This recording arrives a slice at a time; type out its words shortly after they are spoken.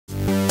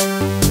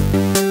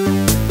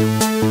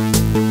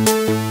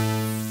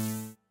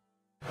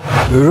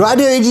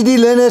Radio EGD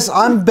learners,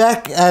 I'm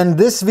back, and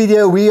this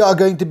video we are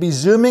going to be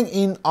zooming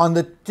in on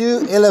the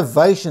two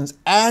elevations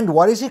and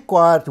what is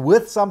required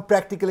with some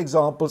practical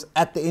examples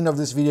at the end of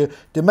this video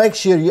to make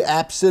sure you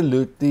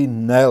absolutely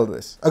nail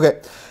this.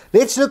 Okay,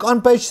 let's look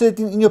on page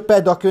 13 in your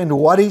PAT document.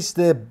 What is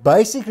the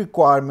basic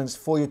requirements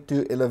for your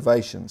two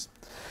elevations?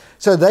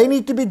 So they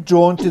need to be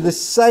drawn to the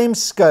same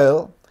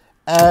scale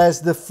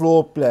as the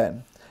floor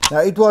plan. Now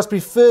it was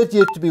preferred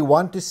here to be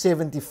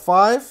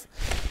 1:75.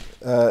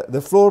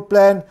 The floor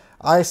plan,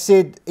 I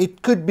said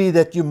it could be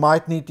that you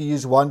might need to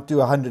use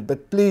 1:100,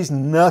 but please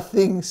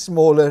nothing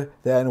smaller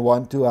than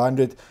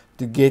 1:100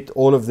 to get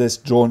all of this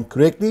drawn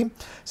correctly.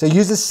 So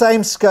use the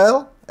same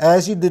scale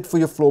as you did for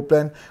your floor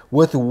plan,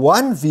 with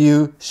one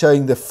view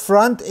showing the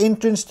front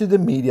entrance to the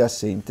media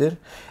center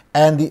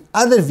and the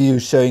other view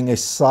showing a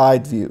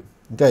side view.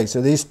 Okay,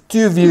 so there's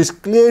two views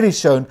clearly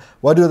shown.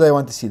 What do they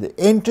want to see? The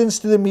entrance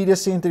to the media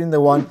center in the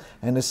one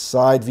and a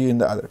side view in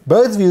the other.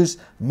 Both views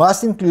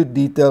must include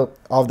detail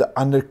of the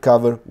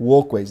undercover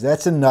walkways.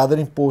 That's another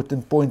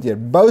important point here.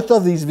 Both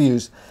of these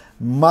views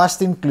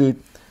must include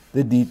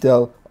the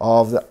detail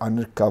of the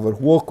undercover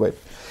walkway.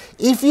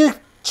 If you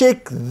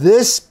check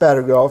this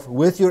paragraph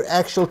with your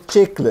actual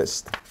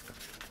checklist,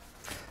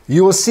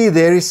 you will see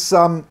there is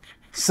some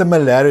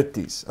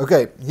similarities.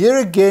 Okay, here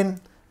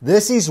again,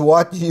 this is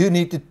what you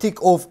need to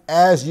tick off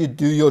as you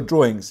do your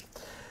drawings.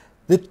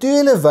 The two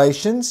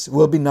elevations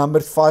will be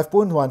numbered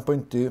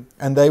 5.1.2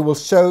 and they will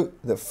show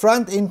the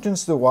front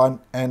entrance the one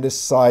and the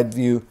side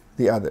view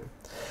the other.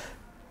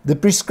 The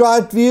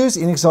prescribed views,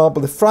 in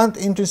example, the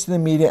front entrance to the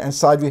media and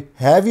side view,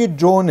 have you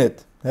drawn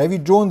it? Have you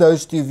drawn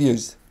those two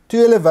views? Two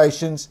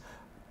elevations,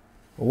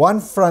 one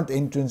front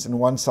entrance and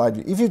one side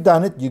view. If you've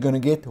done it, you're going to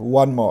get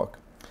 1 mark.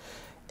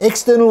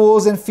 External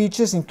walls and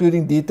features,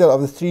 including detail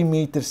of the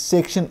 3-meter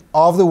section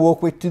of the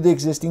walkway to the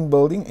existing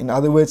building. In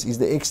other words, is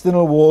the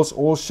external walls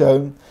all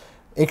shown,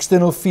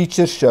 external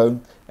features shown,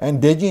 and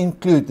did you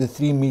include the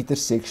 3-meter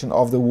section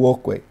of the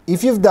walkway?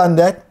 If you've done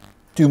that,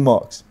 2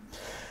 marks.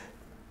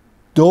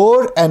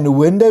 Door and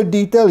window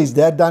detail, is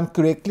that done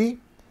correctly?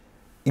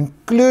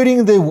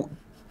 Including the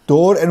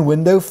door and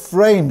window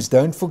frames,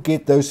 don't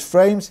forget those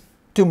frames,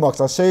 2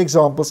 marks. I'll show you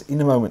examples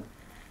in a moment.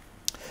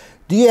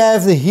 Do you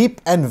have the hip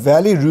and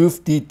valley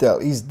roof detail?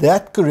 Is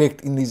that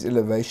correct in these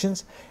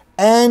elevations?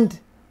 And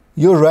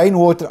your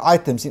rainwater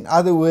items, in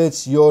other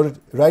words, your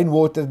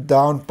rainwater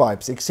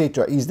downpipes,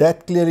 etc. Is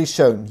that clearly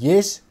shown?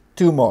 Yes,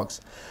 2 marks.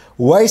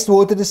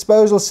 Wastewater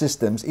disposal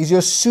systems, is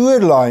your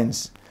sewer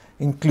lines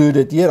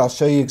included here? I'll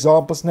show you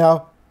examples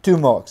now, 2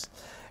 marks.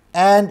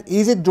 And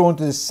is it drawn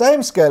to the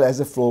same scale as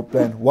the floor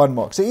plan? 1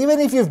 mark. So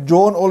even if you've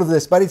drawn all of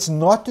this, but it's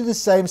not to the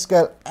same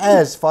scale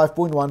as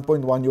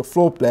 5.1.1, your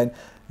floor plan,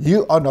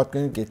 you are not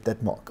going to get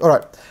that mark.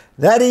 Alright,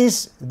 that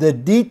is the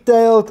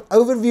detailed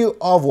overview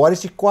of what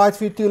is required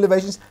for your two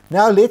elevations.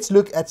 Now let's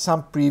look at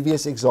some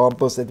previous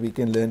examples that we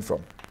can learn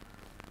from.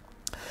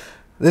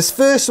 This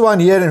first one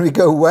here, and we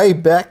go way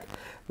back,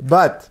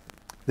 but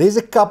there's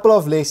a couple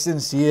of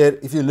lessons here.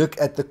 If you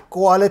look at the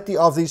quality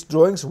of these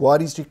drawings,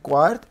 what is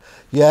required.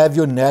 You have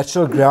your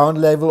natural ground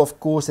level, of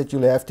course, that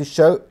you'll have to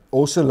show.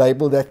 Also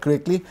label that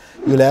correctly.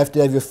 You'll have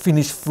to have your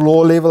finished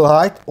floor level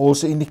height,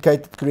 also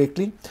indicated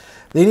correctly.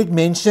 Then it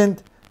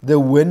mentioned the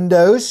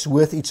windows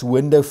with its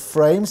window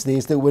frames.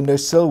 There's the window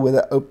sill with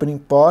the opening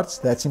parts.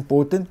 That's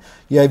important.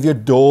 You have your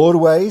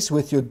doorways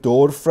with your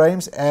door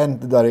frames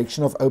and the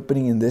direction of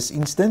opening in this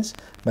instance.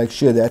 Make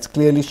sure that's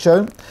clearly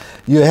shown.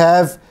 You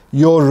have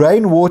your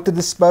rainwater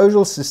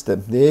disposal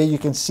system. There you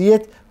can see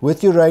it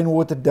with your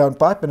rainwater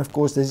downpipe. And of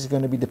course, this is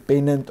going to be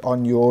dependent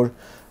on your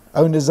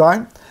own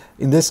design.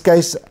 In this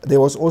case,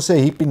 there was also a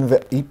hip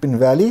and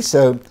valley.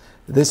 So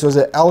this was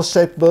an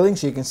L-shaped building.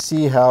 So you can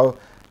see how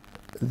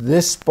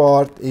this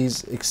part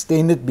is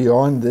extended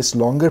beyond this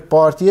longer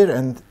part here,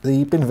 and the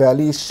hip and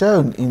valley is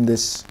shown in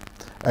this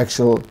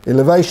actual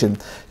elevation.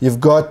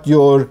 You've got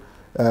your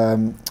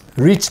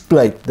ridge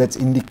plate that's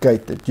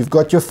indicated. You've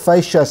got your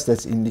fascias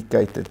that's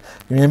indicated.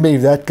 Remember,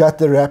 if that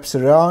gutter wraps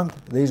around,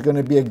 there's going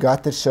to be a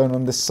gutter shown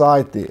on the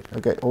side there.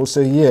 Okay,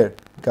 also here,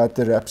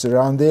 gutter wraps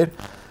around there,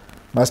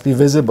 must be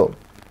visible.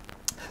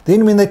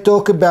 Then when they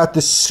talk about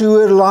the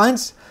sewer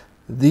lines,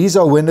 these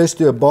are windows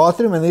to a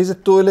bathroom, and there's a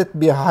toilet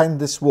behind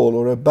this wall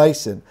or a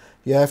basin.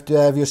 You have to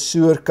have your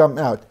sewer come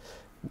out.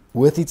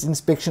 With its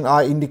inspection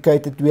eye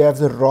indicated, we have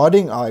the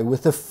rodding eye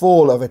with a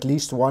fall of at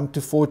least 1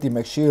 to 40.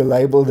 Make sure you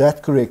label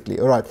that correctly.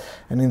 Alright,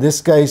 and in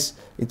this case,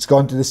 it's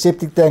gone to the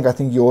septic tank. I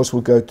think yours will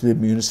go to the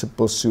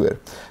municipal sewer.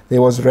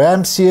 There was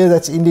ramps here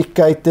that's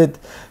indicated.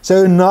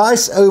 So a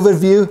nice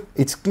overview.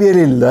 It's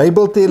clearly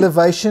labeled the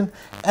elevation,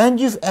 and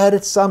you've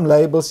added some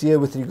labels here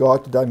with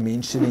regard to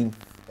dimensioning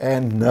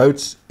and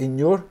notes in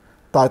your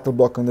title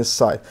block on the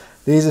side.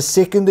 There is a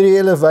secondary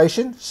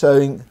elevation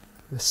showing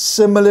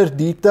similar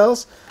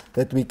details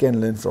that we can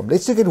learn from.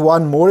 Let's look at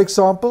one more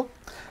example.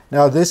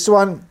 Now this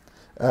one,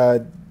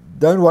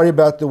 don't worry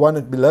about the one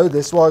below.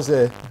 This was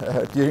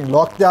during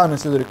lockdown, and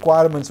so the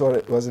requirements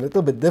was a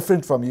little bit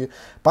different from you.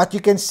 But you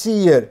can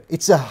see here,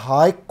 it's a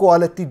high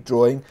quality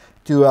drawing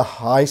to a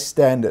high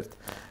standard.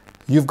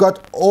 you've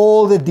got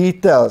all the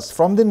details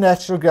from the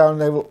natural ground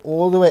level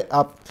all the way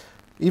up,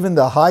 even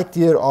the height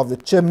here of the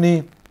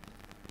chimney,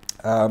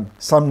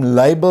 some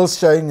labels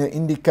showing an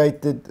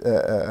indicated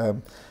a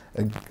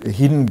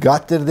hidden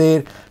gutter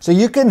there. So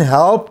you can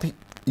help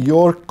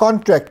your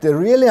contractor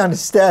really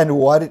understand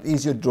what it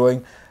is you're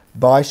drawing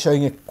by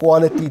showing a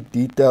quality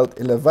detailed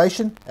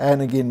elevation,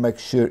 and again make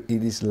sure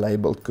it is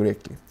labeled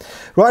correctly.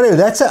 Right,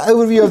 that's an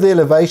overview of the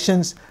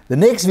elevations. The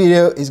next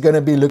video is going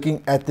to be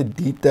looking at the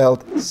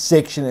detailed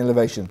section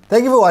elevation.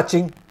 Thank you for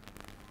watching.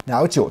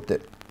 Now it's your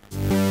turn.